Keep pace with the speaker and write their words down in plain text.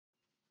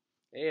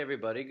Hey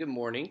everybody, good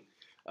morning.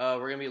 We're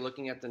going to be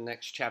looking at the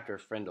next chapter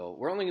of Frindle.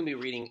 We're only going to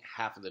be reading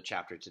half of the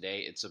chapter today.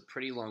 It's a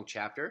pretty long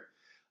chapter,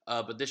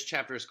 but this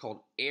chapter is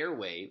called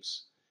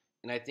Airwaves.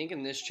 And I think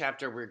in this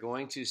chapter we're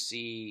going to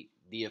see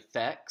the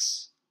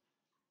effects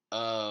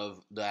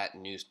of that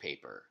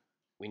newspaper.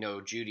 We know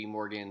Judy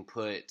Morgan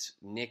put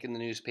Nick in the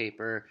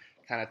newspaper,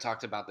 kind of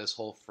talked about this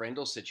whole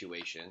Frindle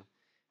situation.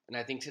 And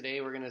I think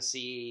today we're going to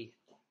see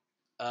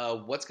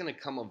what's going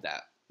to come of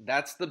that.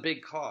 That's the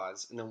big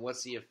cause, and then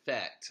what's the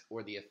effect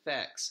or the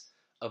effects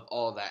of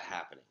all that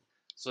happening.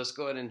 So let's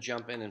go ahead and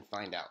jump in and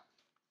find out.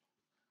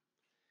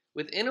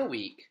 Within a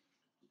week,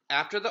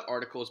 after the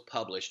article was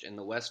published in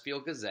the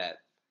Westfield Gazette,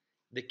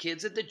 the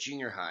kids at the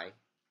junior high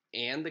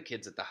and the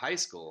kids at the high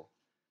school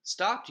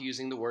stopped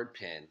using the word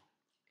pin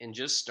and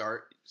just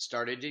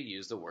started to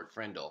use the word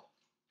friendle.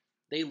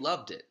 They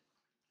loved it.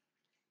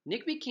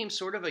 Nick became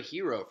sort of a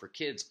hero for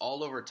kids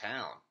all over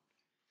town,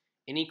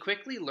 and he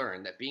quickly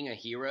learned that being a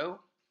hero,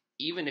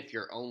 even if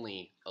you're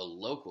only a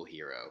local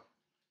hero,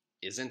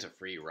 isn't a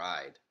free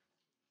ride.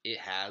 It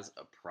has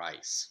a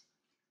price.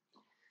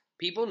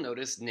 People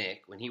noticed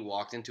Nick when he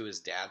walked into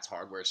his dad's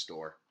hardware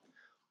store,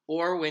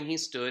 or when he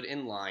stood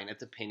in line at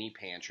the penny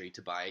pantry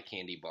to buy a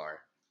candy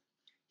bar.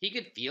 He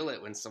could feel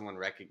it when someone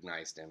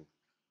recognized him.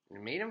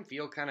 It made him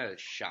feel kind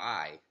of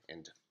shy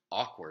and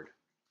awkward.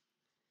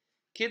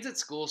 Kids at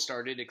school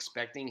started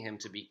expecting him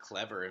to be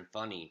clever and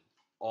funny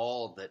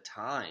all the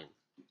time.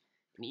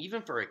 And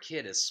even for a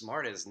kid as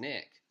smart as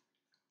Nick,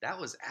 that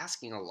was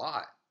asking a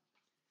lot.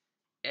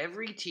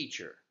 Every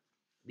teacher,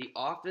 the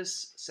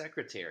office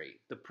secretary,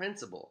 the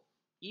principal,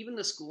 even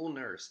the school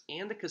nurse,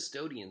 and the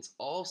custodians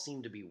all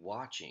seemed to be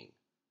watching.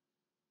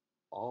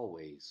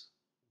 Always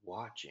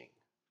watching.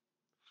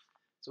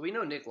 So we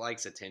know Nick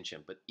likes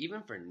attention, but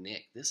even for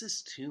Nick, this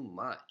is too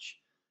much.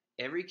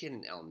 Every kid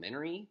in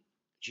elementary,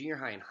 junior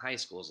high, and high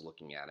school is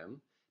looking at him.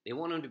 They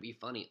want him to be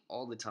funny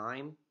all the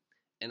time.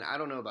 And I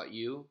don't know about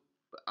you,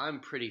 but I'm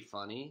pretty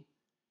funny.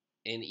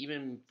 And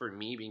even for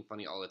me, being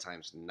funny all the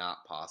time is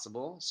not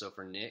possible. So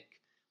for Nick,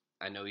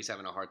 I know he's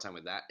having a hard time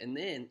with that. And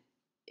then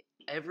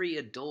every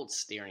adult's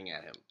staring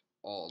at him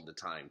all the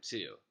time,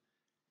 too.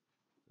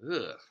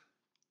 Ugh.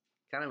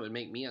 Kind of would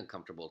make me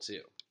uncomfortable,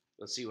 too.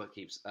 Let's see what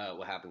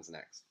happens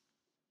next.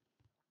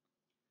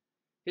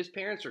 His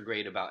parents were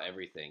great about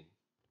everything.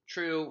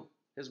 True,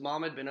 his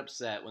mom had been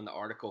upset when the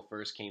article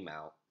first came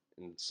out,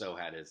 and so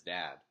had his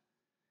dad.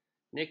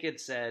 Nick had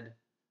said,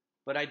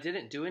 "But I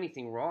didn't do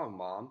anything wrong,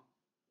 Mom,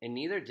 and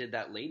neither did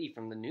that lady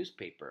from the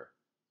newspaper."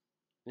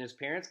 And his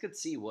parents could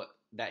see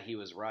that he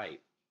was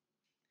right.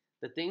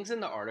 The things in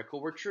the article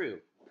were true,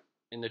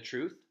 and the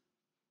truth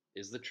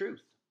is the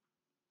truth,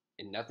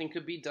 and nothing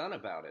could be done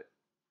about it.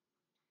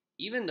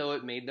 Even though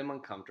it made them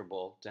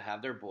uncomfortable to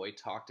have their boy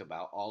talked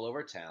about all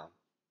over town,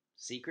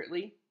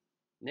 secretly,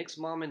 Nick's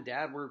mom and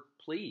dad were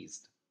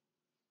pleased.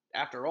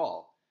 After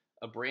all,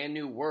 a brand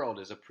new word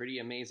is a pretty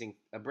amazing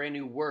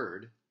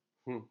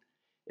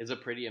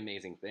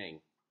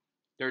thing.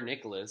 Their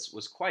Nicholas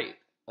was quite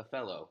a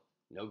fellow,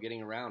 no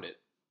getting around it.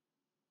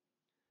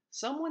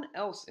 Someone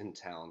else in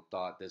town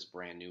thought this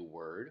brand new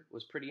word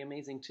was pretty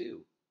amazing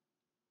too.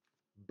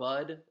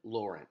 Bud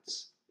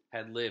Lawrence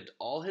had lived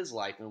all his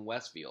life in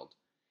Westfield,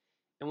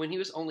 and when he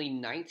was only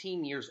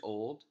 19 years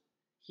old,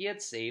 he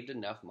had saved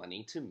enough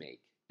money to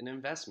make an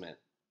investment.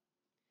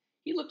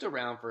 He looked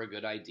around for a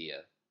good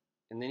idea,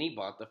 and then he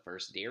bought the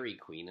first Dairy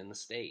Queen in the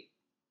state.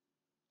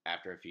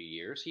 After a few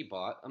years, he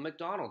bought a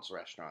McDonald's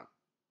restaurant.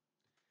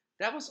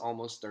 That was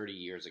almost 30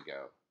 years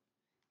ago,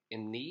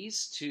 and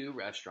these two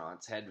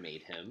restaurants had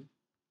made him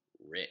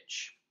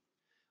rich,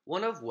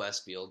 one of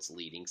Westfield's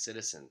leading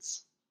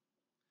citizens.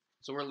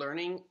 So we're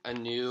learning a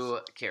new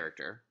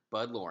character,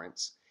 Bud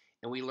Lawrence,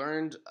 and we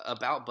learned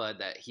about Bud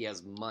that he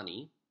has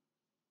money,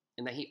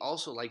 and that he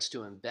also likes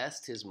to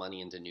invest his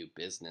money into new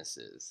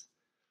businesses.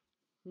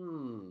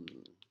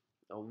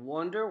 I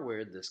wonder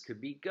where this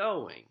could be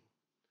going.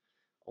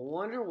 I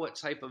wonder what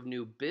type of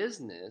new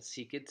business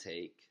he could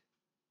take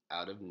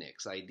out of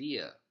Nick's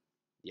idea.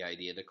 The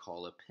idea to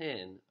call a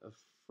pin a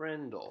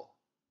friendle.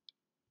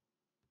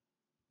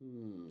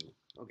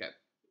 Okay.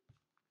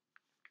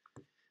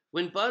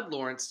 When Bud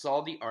Lawrence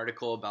saw the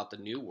article about the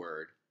new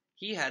word,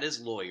 he had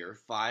his lawyer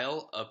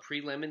file a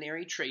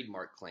preliminary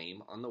trademark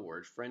claim on the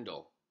word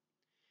friendle.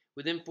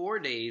 Within 4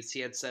 days,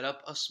 he had set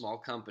up a small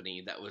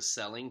company that was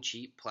selling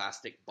cheap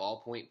plastic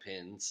ballpoint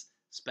pens,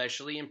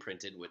 specially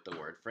imprinted with the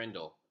word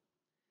friendle.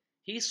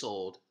 He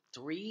sold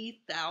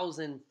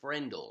 3,000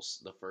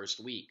 friendles the first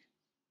week,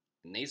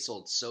 and they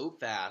sold so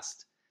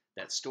fast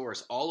that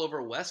stores all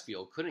over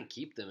Westfield couldn't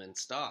keep them in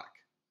stock.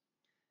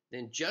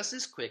 Then just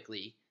as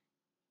quickly,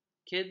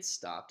 kids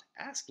stopped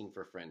asking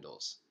for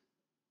friendles.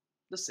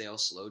 The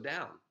sales slowed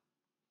down,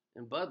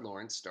 and Bud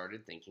Lawrence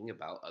started thinking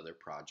about other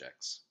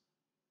projects.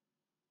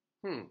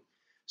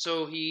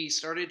 So he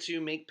started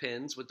to make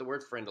pens with the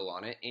word friendle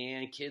on it,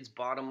 and kids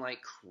bought them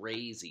like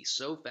crazy,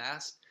 so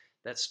fast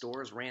that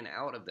stores ran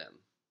out of them.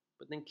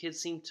 But then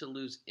kids seemed to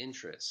lose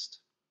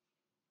interest.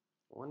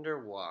 I wonder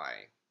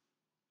why.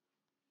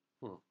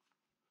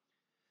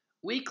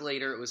 A week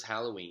later, it was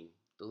Halloween.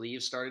 The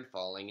leaves started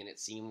falling, and it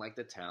seemed like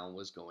the town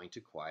was going to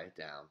quiet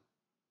down.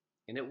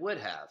 And it would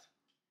have,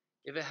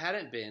 if it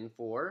hadn't been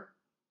for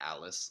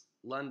Alice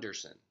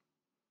Lunderson.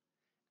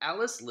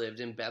 Alice lived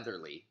in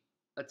Betherly,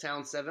 a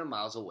town 7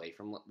 miles away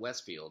from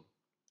Westfield,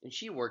 and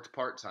she worked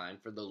part-time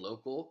for the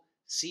local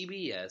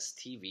CBS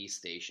TV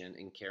station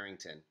in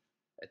Carrington,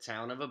 a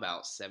town of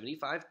about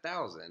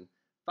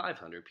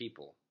 75,500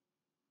 people.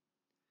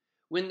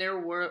 When there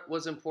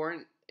was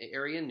important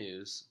area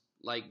news,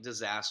 like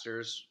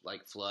disasters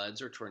like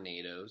floods or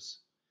tornadoes,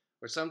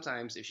 or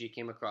sometimes if she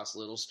came across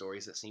little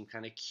stories that seemed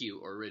kind of cute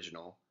or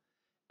original,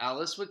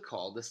 Alice would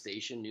call the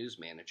station news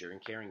manager in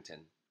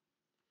Carrington.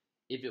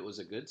 If it was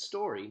a good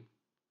story,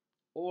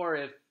 or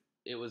if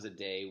it was a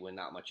day when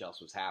not much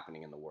else was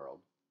happening in the world,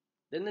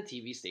 then the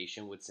TV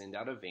station would send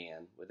out a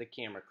van with a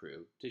camera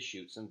crew to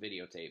shoot some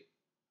videotape.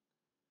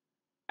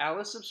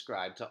 Alice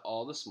subscribed to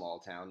all the small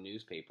town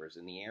newspapers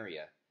in the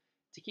area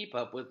to keep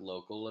up with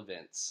local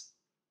events.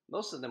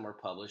 Most of them were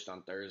published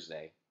on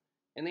Thursday,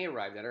 and they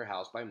arrived at her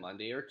house by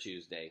Monday or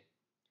Tuesday.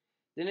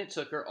 Then it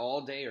took her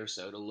all day or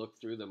so to look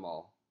through them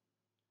all.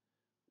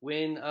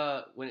 When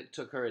it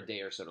took her a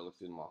day or so to look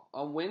through them all.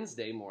 On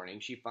Wednesday morning,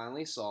 she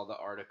finally saw the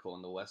article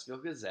in the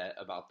Westfield Gazette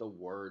about the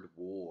word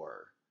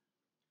war.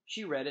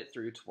 She read it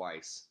through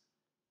twice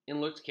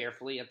and looked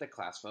carefully at the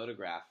class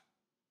photograph.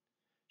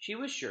 She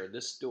was sure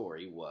the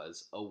story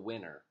was a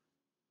winner.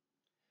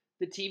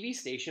 The TV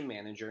station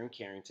manager in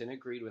Carrington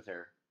agreed with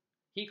her.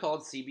 He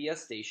called CBS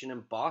station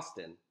in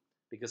Boston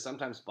because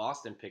sometimes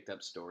Boston picked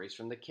up stories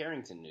from the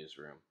Carrington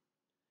newsroom.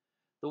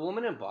 The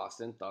woman in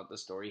Boston thought the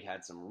story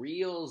had some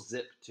real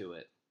zip to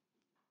it,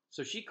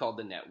 so she called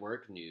the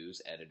network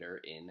news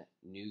editor in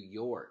New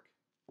York.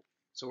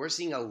 So we're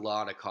seeing a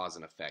lot of cause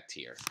and effect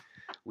here.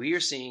 We are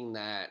seeing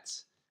that,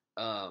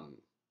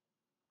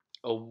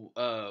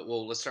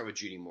 let's start with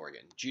Judy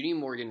Morgan. Judy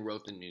Morgan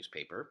wrote the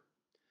newspaper.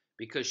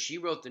 Because she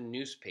wrote the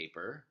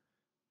newspaper,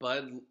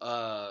 Bud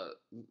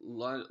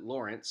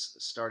Lawrence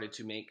started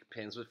to make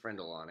pens with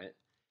Frindle on it.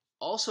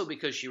 Also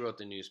because she wrote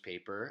the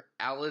newspaper,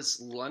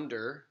 Alice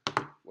Lunderson.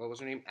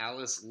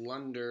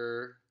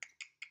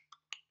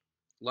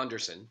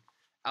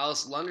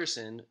 Alice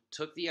Lunderson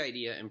took the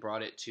idea and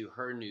brought it to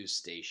her news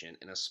station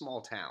in a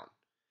small town,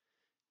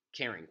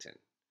 Carrington.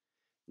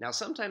 Now,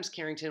 sometimes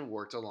Carrington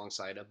worked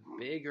alongside a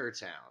bigger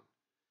town,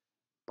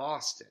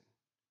 Boston.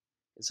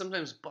 And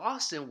sometimes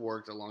Boston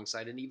worked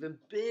alongside an even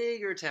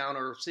bigger town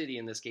or city,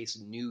 in this case,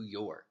 New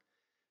York.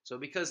 So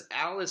because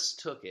Alice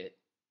took it,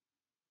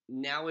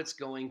 now it's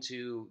going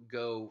to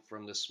go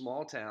from the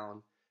small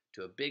town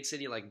to a big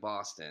city like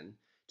Boston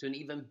to an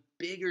even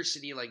bigger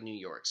city like New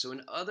York. So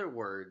in other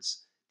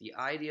words, the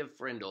idea of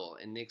Frindle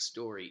and Nick's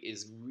story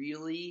is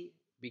really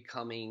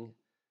becoming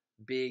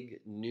big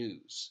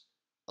news.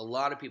 A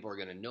lot of people are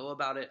going to know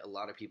about it. A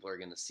lot of people are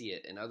going to see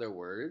it. In other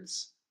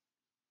words,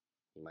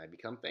 he might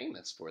become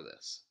famous for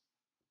this.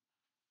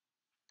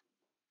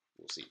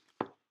 We'll see.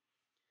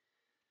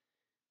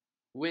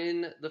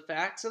 When the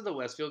facts of the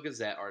Westfield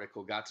Gazette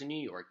article got to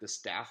New York, the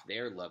staff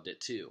there loved it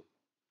too.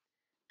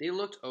 They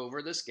looked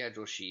over the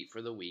schedule sheet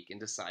for the week and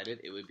decided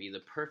it would be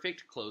the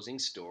perfect closing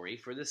story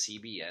for the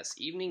CBS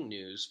evening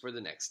news for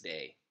the next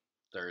day,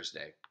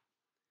 Thursday.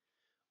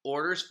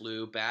 Orders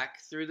flew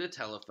back through the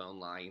telephone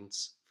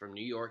lines from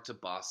New York to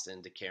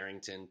Boston to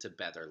Carrington to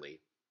Betherly.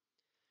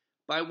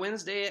 By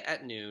Wednesday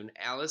at noon,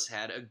 Alice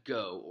had a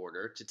go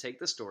order to take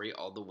the story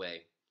all the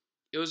way.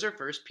 It was her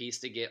first piece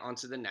to get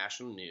onto the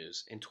national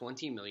news, and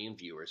 20 million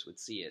viewers would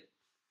see it.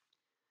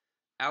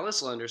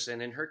 Alice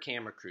Lunderson and her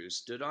camera crew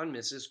stood on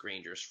Mrs.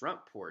 Granger's front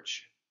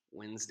porch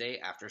Wednesday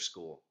after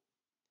school.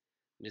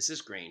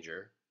 Mrs.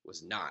 Granger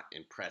was not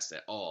impressed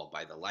at all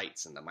by the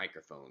lights and the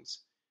microphones.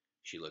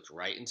 She looked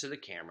right into the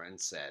camera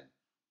and said,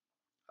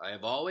 "I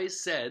have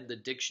always said the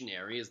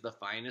dictionary is the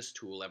finest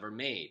tool ever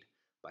made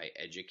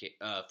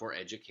for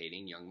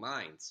educating young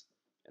minds,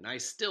 and I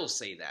still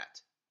say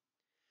that.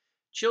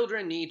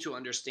 Children need to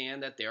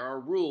understand that there are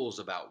rules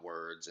about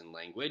words and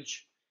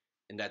language,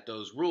 and that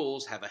those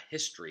rules have a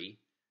history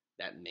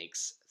that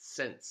makes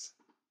sense.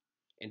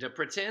 And to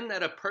pretend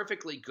that a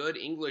perfectly good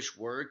English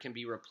word can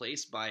be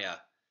replaced by a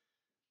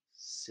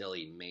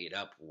silly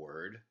made-up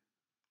word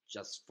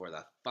just for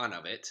the fun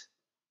of it,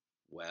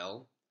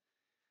 well,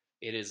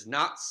 it is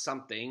not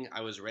something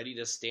I was ready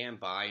to stand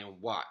by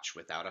and watch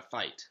without a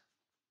fight."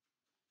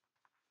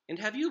 "And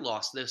have you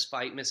lost this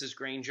fight, Mrs.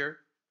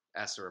 Granger?"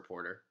 asked the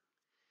reporter.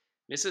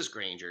 Mrs.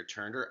 Granger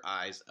turned her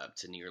eyes up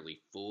to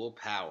nearly full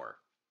power,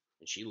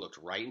 and she looked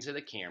right into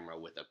the camera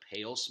with a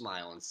pale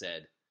smile and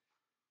said,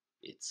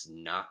 "It's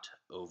not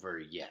over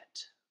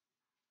yet."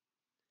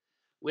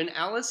 When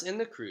Alice and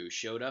the crew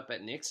showed up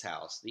at Nick's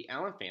house, the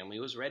Allen family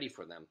was ready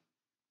for them.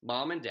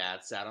 Mom and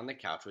Dad sat on the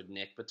couch with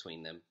Nick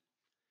between them.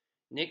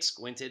 Nick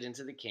squinted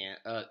into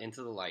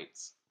the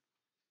lights.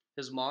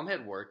 His mom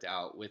had worked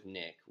out with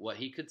Nick what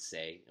he could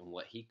say and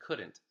what he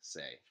couldn't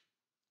say.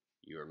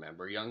 "You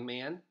remember, young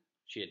man?"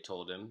 she had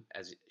told him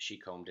as she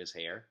combed his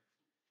hair.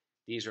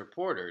 "These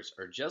reporters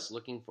are just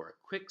looking for a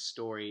quick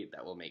story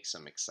that will make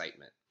some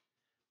excitement.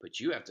 But but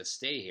you have to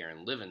stay here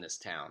and live in this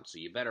town, so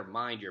you better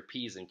mind your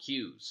P's and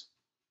Q's."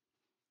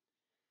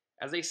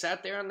 As they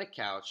sat there on the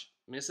couch,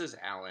 Mrs.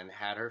 Allen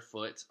had her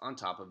foot on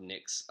top of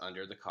Nick's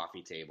under the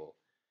coffee table,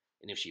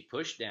 and if she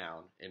pushed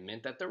down, it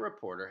meant that the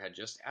reporter had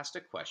just asked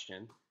a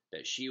question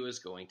that she was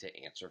going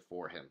to answer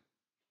for him.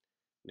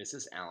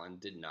 Mrs. Allen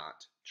did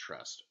not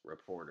trust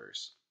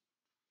reporters.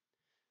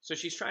 So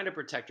she's trying to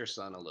protect her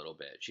son a little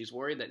bit. She's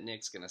worried that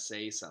Nick's going to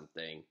say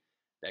something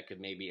that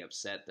could maybe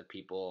upset the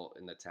people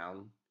in the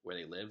town where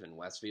they live in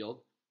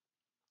Westfield.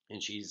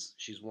 And she's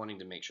wanting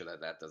to make sure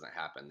that that doesn't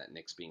happen, that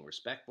Nick's being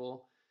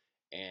respectful,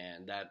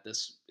 and that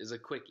this is a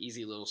quick,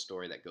 easy little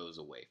story that goes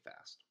away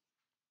fast.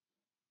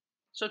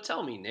 "So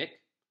tell me,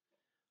 Nick,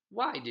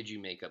 why did you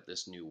make up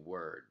this new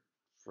word,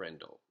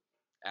 friendle?"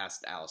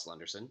 asked Alice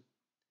Lunderson.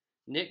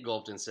 Nick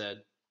gulped and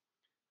said,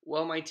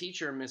 "Well, my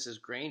teacher,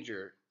 Mrs.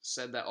 Granger,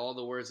 said that all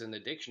the words in the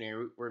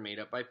dictionary were made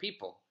up by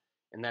people,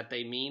 and that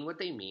they mean what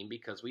they mean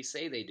because we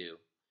say they do.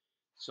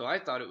 So I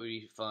thought it would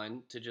be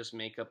fun to just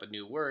make up a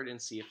new word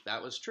and see if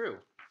that was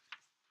true."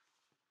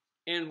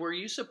 "And were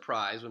you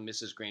surprised when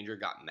Mrs. Granger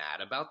got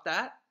mad about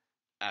that?"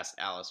 asked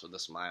Alice with a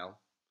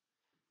smile.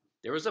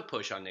 There was a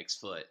push on Nick's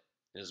foot,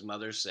 and his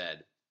mother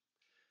said,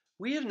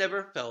 "We have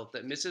never felt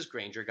that Mrs.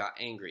 Granger got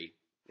angry.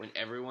 When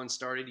everyone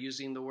started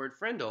using the word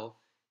friendle,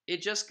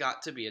 it just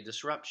got to be a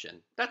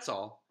disruption. That's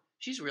all.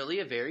 She's really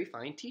a very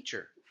fine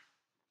teacher."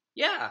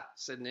 "Yeah,"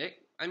 said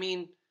Nick. "I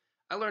mean,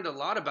 I learned a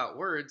lot about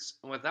words,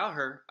 and without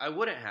her, I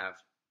wouldn't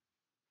have."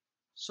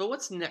 "So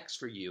what's next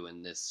for you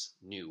in this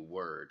new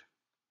word?"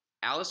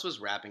 Alice was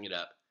wrapping it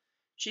up.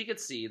 She could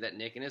see that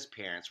Nick and his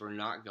parents were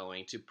not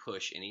going to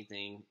push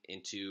anything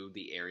into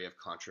the area of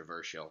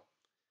controversial.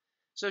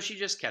 So she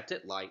just kept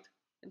it light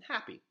and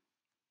happy.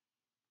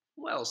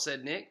 "Well,"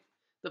 said Nick,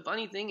 "the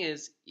funny thing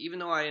is, even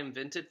though I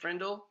invented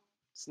friendle,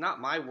 it's not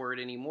my word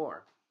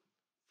anymore.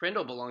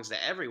 Friendle belongs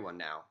to everyone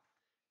now,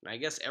 and I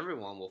guess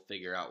everyone will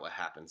figure out what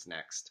happens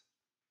next."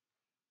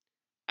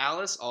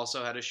 Alice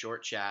also had a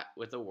short chat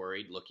with a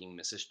worried-looking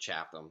Mrs.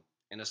 Chatham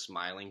and a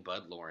smiling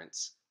Bud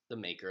Lawrence, the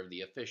maker of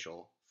the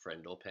official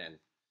Friendle pen.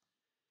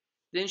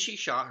 Then she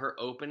shot her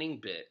opening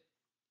bit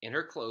and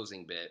her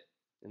closing bit,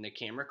 and the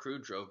camera crew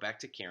drove back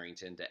to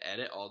Carrington to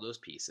edit all those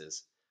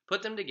pieces,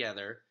 put them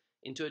together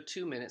into a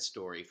 2-minute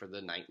story for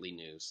the nightly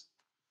news.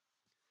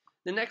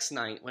 The next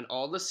night, when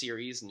all the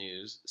serious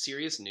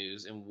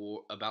news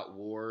and about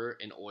war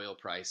and oil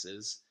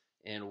prices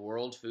and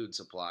world food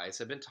supplies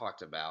had been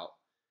talked about,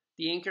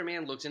 the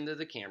anchorman looked into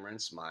the camera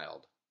and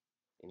smiled,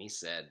 and he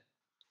said,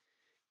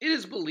 "It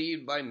is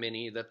believed by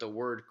many that the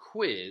word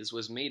quiz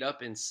was made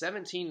up in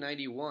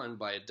 1791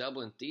 by a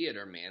Dublin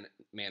theater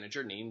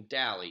manager named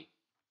Daly.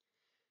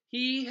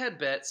 He had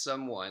bet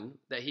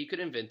someone that he could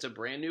invent a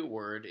brand new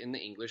word in the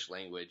English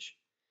language,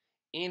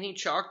 and he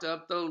chalked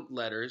up the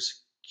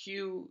letters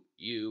Q-U-I-Z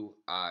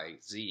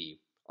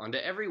onto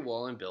every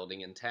wall and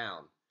building in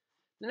town.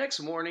 The next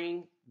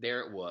morning,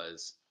 there it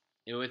was,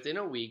 and within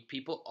a week,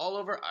 people all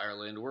over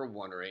Ireland were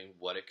wondering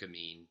what it could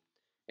mean,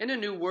 and a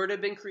new word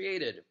had been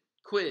created.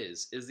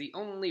 Quiz is the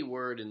only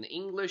word in the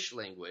English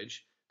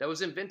language that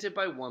was invented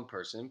by one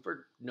person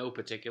for no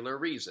particular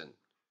reason.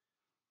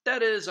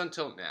 That is,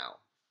 until now.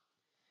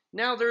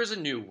 Now there is a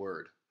new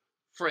word,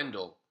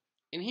 friendle,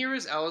 and here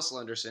is Alice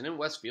Lunderson in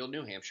Westfield,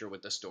 New Hampshire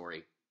with the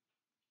story."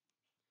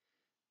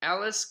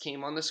 Alice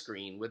came on the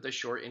screen with a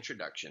short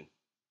introduction.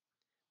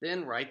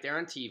 Then, right there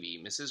on TV,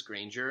 Mrs.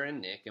 Granger and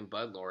Nick and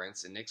Bud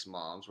Lawrence and Nick's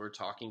moms were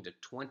talking to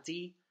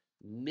 20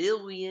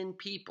 million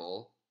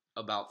people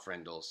about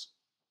friendles.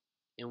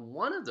 And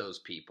one of those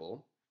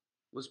people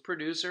was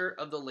producer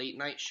of the late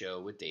night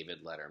show with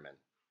David Letterman.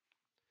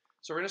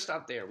 So we're going to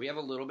stop there. We have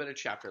a little bit of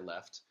chapter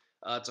left.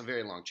 It's a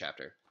very long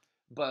chapter.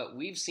 But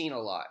we've seen a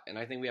lot, and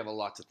I think we have a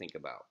lot to think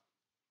about.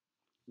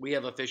 We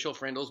have official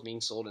friendles being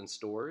sold in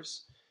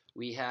stores.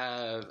 We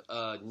have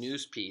a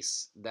news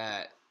piece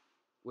that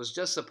was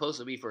just supposed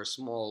to be for a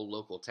small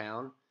local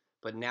town,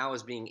 but now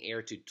is being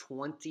aired to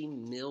 20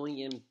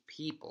 million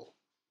people.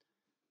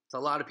 It's a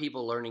lot of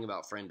people learning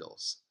about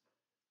friendles.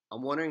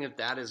 I'm wondering if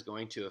that is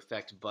going to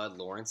affect Bud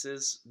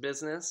Lawrence's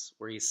business,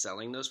 where he's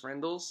selling those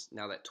friendles,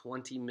 now that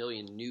 20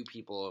 million new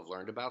people have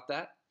learned about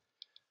that.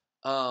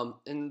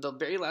 And the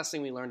very last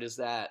thing we learned is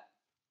that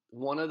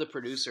one of the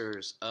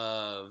producers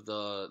of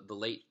the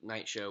late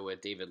night show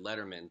with David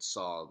Letterman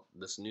saw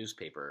this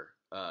newspaper,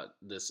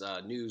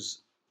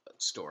 news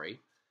story.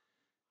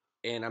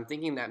 And I'm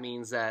thinking that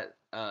means that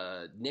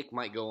Nick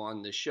might go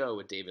on the show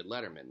with David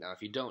Letterman. Now,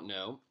 if you don't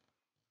know,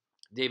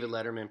 David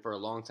Letterman for a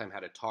long time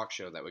had a talk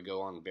show that would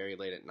go on very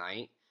late at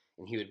night,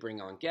 and he would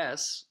bring on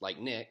guests like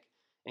Nick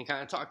and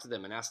kind of talk to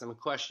them and ask them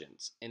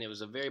questions. And it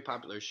was a very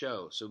popular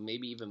show, so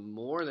maybe even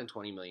more than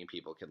 20 million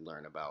people could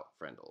learn about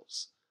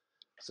friendles.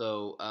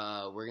 So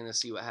we're going to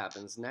see what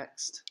happens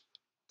next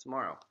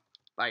tomorrow.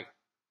 Bye.